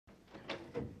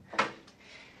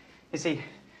You see,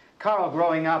 Carl,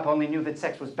 growing up, only knew that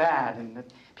sex was bad and that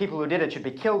people who did it should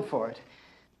be killed for it.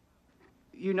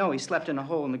 You know he slept in a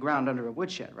hole in the ground under a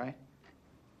woodshed, right?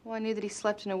 Well, I knew that he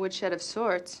slept in a woodshed of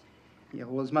sorts. Yeah,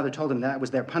 well, his mother told him that was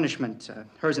their punishment,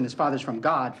 hers and his father's from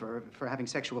God, for having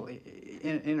sexual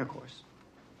intercourse.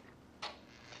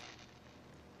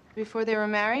 Before they were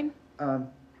married? No,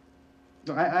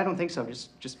 I don't think so,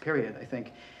 just period, I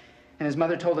think. And his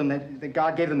mother told him that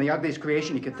God gave him the ugliest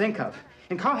creation he could think of.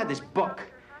 And Carl had this book,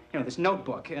 you know, this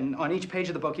notebook, and on each page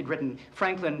of the book he'd written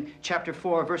Franklin, chapter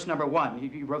 4, verse number 1.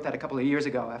 He wrote that a couple of years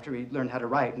ago after he learned how to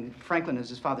write, and Franklin is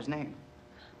his father's name.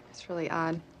 That's really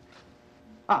odd.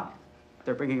 Ah,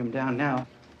 they're bringing him down now.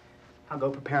 I'll go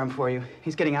prepare him for you.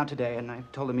 He's getting out today, and I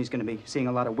told him he's going to be seeing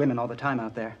a lot of women all the time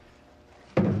out there.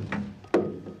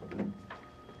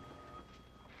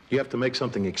 You have to make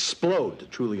something explode to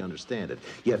truly understand it.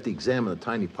 You have to examine the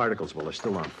tiny particles while they're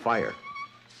still on fire.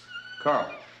 Carl,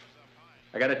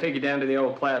 I got to take you down to the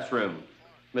old classroom.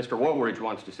 Mr. Woolridge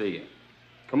wants to see you.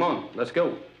 Come on, let's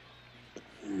go.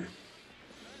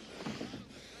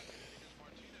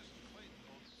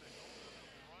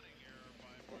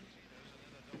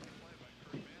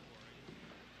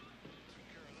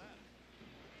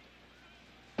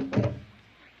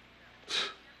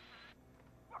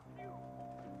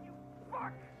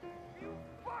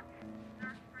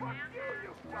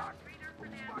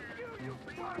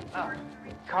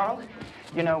 Carl,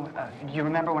 you know, do you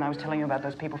remember when I was telling you about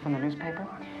those people from the newspaper?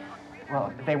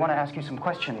 Well, they want to ask you some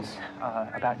questions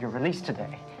about your release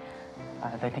today.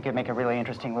 They think it'd make a really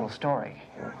interesting little story.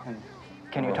 And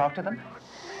can you talk to them?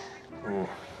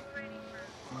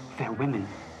 They're women.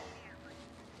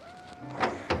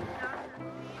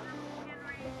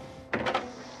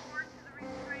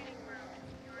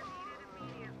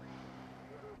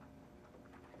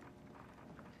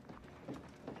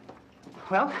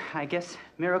 Well, I guess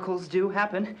miracles do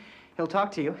happen. He'll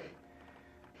talk to you.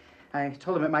 I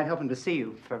told him it might help him to see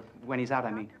you, for when he's out,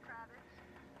 I mean.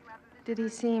 Did he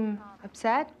seem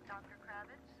upset?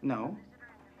 No.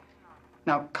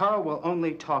 Now, Carl will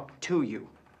only talk to you.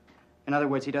 In other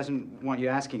words, he doesn't want you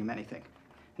asking him anything.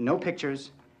 No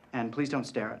pictures, and please don't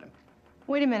stare at him.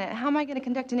 Wait a minute. How am I going to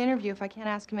conduct an interview if I can't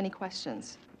ask him any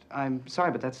questions? I'm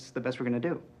sorry, but that's the best we're going to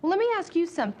do. Well, let me ask you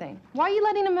something. Why are you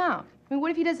letting him out? I mean, what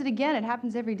if he does it again? It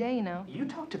happens every day, you know. You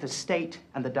talk to the state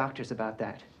and the doctors about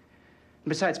that. And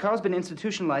besides, Carl's been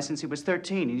institutionalized since he was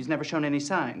 13. He's never shown any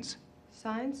signs.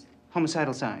 Signs?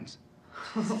 Homicidal signs.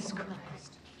 Jesus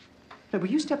Christ. Now, will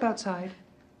you step outside?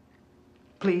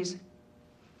 Please?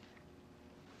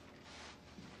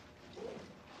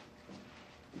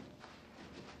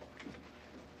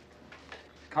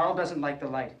 Carl doesn't like the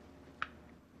light.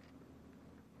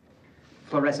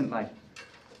 Fluorescent light.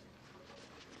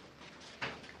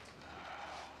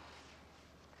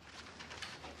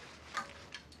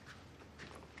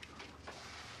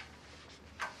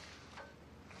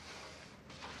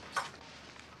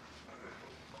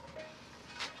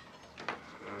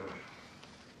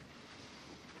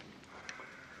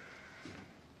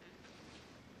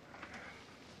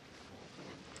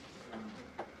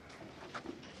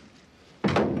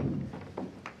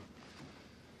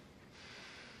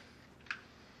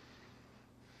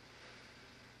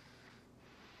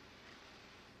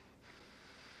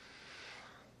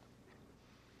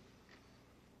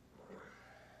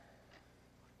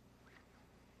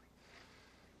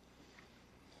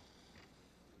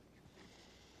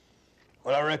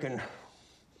 Well, I reckon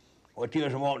what you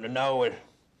was wanting to know is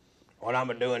what I'm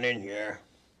doing in here.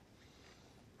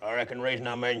 I reckon the reason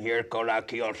I'm in here is 'cause I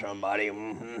killed somebody.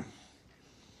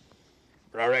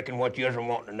 But I reckon what you was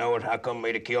wanting to know is how come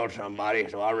me to kill somebody,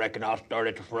 so I reckon I'll start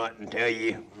at the front and tell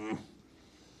you.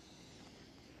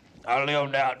 I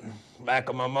lived out back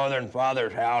of my mother and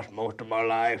father's house most of my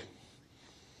life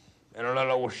in a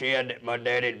little old shed that my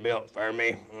daddy'd built for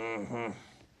me.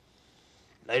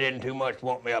 They didn't too much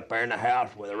want me up there in the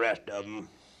house with the rest of them.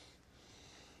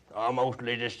 So I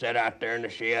mostly just sat out there in the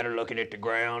shed or looking at the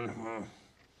ground.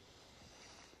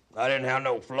 I didn't have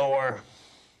no floor,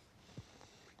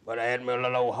 but I had me a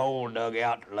little old hole dug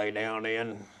out to lay down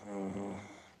in.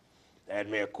 They had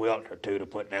me a quilt or two to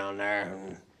put down there.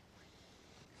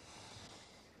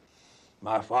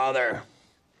 My father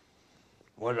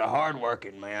was a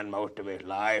hard-working man most of his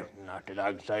life. Not that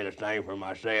I can say the same for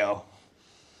myself.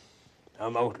 I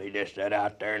mostly just sat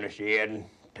out there in the shed and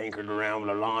tinkered around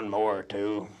with a lawnmower or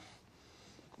two.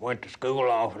 Went to school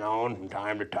off and on from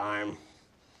time to time.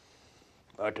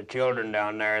 But the children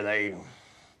down there, they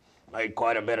made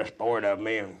quite a bit of sport of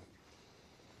me and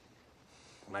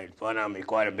made fun of me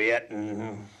quite a bit.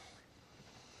 And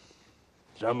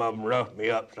some of them roughed me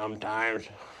up sometimes.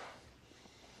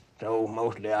 So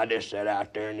mostly I just sat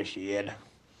out there in the shed.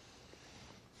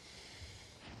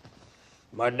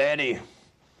 My daddy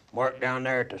worked down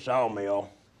there at the sawmill,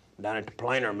 down at the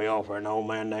planer mill for an old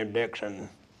man named Dixon.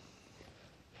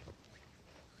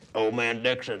 Old man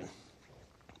Dixon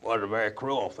was a very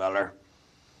cruel feller.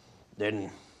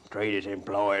 Didn't treat his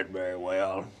employees very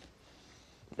well.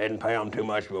 Didn't pay them too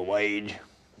much of a wage.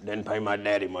 Didn't pay my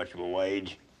daddy much of a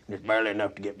wage. Just barely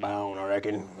enough to get by on, I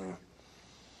reckon.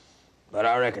 But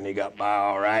I reckon he got by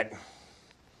all right.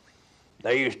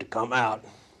 They used to come out,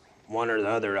 one or the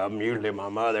other of them, usually my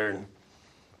mother, and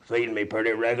feeding me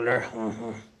pretty regular.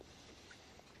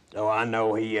 So I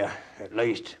know he at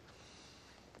least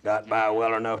got by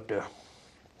well enough to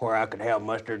where I could have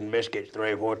mustard and biscuits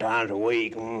 3 or 4 times a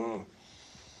week. Well,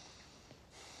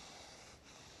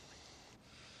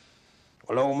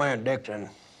 old man Dixon,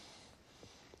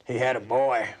 he had a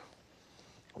boy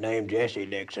named Jesse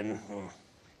Dixon.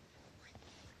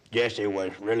 Jesse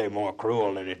was really more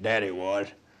cruel than his daddy was.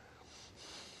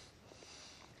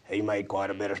 He made quite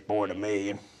a bit of sport of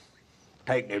me,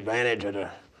 taking advantage of the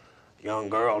young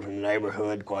girls in the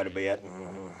neighborhood quite a bit.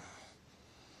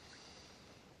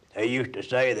 They used to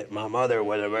say that my mother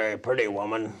was a very pretty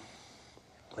woman.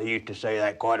 They used to say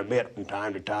that quite a bit from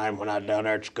time to time when I was down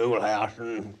there at the schoolhouse.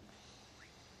 And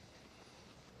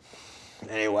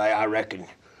anyway, I reckon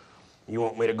you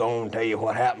want me to go and tell you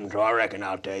what happened, so I reckon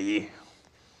I'll tell you.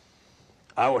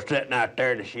 I was sitting out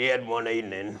there in the shed one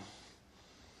evening,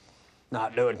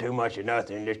 not doing too much of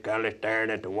nothing, just kind of staring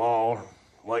at the wall,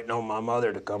 waiting on my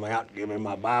mother to come out and give me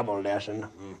my Bible lesson.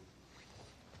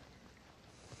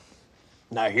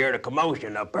 And I heard a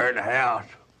commotion up there in the house.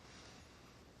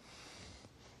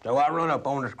 So I run up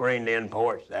on the screened-in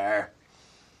porch there,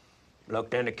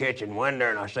 looked in the kitchen window,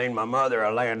 and I seen my mother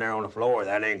laying there on the floor.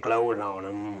 That ain't clothes on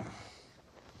him.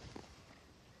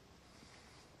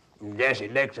 And Jesse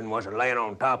Dixon was laying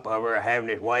on top of her, having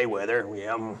his way with her.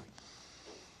 Yeah.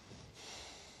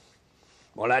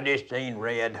 Well, I just seen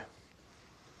red.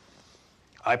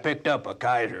 I picked up a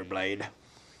Kaiser blade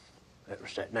that was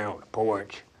sitting there on the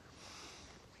porch.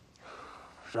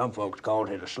 Some folks called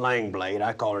it a Sling Blade.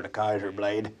 I call it a Kaiser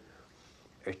blade.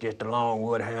 It's just a long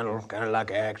wood handle, kind of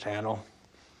like an axe handle.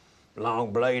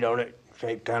 Long blade on it,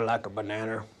 shaped kind of like a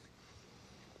banana.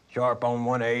 Sharp on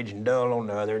one edge and dull on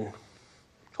the other.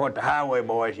 It's what the highway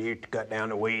boys used to cut down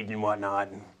the weeds and whatnot.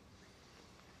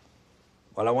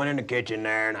 Well, I went in the kitchen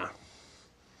there and I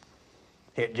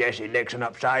hit Jesse Dixon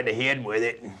upside the head with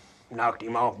it and knocked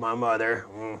him off my mother.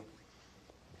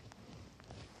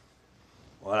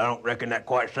 Well, I don't reckon that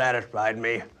quite satisfied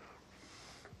me.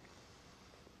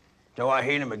 So I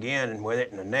hit him again with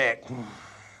it in the neck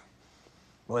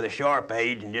with a sharp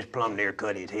edge and just plumb near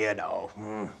cut his head off.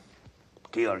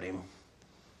 Killed him.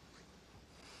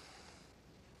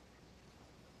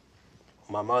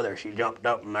 My mother, she jumped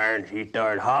up in there and she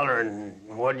started hollering,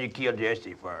 "What'd you kill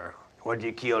Jesse for? What'd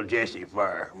you kill Jesse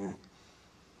for?"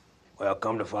 Well,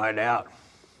 come to find out,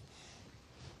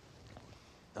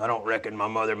 I don't reckon my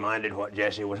mother minded what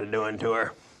Jesse was doing to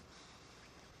her.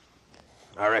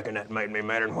 I reckon that made me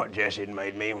madder than what Jesse had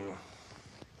made me.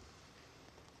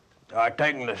 I'd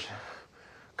taken this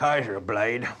Kaiser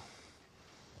blade.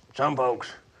 Some folks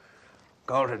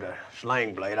called it a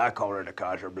Sling Blade. I call it a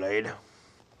Kaiser blade.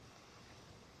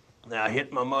 Now, I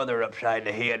hit my mother upside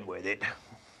the head with it.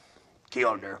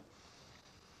 Killed her.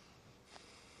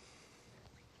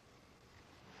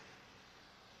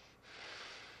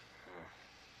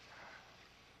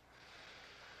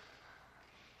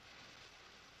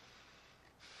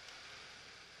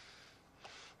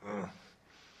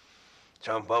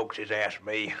 Some folks has asked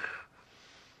me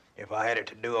if I had it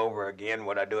to do over again,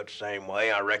 would I do it the same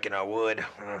way? I reckon I would.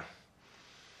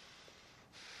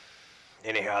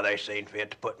 Anyhow, they seen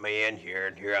fit to put me in here,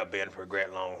 and here I've been for a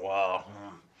great long while.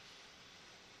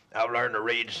 I've learned to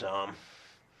read some.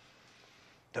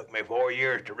 Took me 4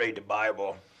 years to read the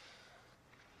Bible.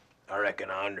 I reckon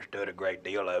I understood a great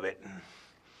deal of it.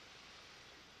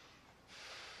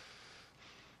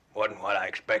 Wasn't what I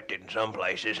expected in some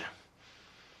places.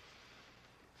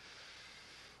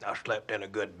 I slept in a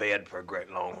good bed for a great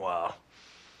long while.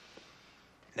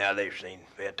 Now they've seen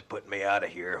fit to put me out of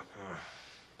here.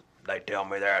 They tell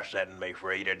me they're setting me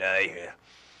free today.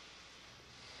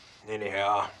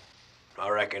 Anyhow, I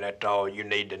reckon that's all you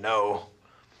need to know.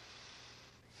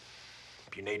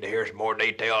 If you need to hear some more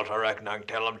details, I reckon I can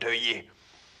tell them to you.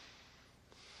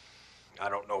 I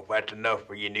don't know if that's enough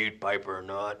for your newspaper or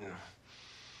not.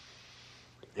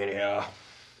 Anyhow,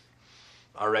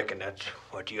 I reckon that's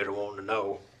what you was wanting to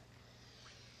know.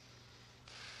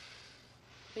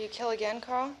 Will you kill again,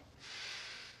 Carl?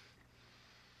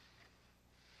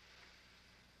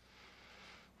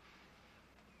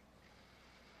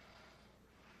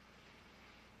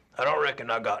 I don't reckon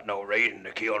I got no reason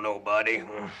to kill nobody.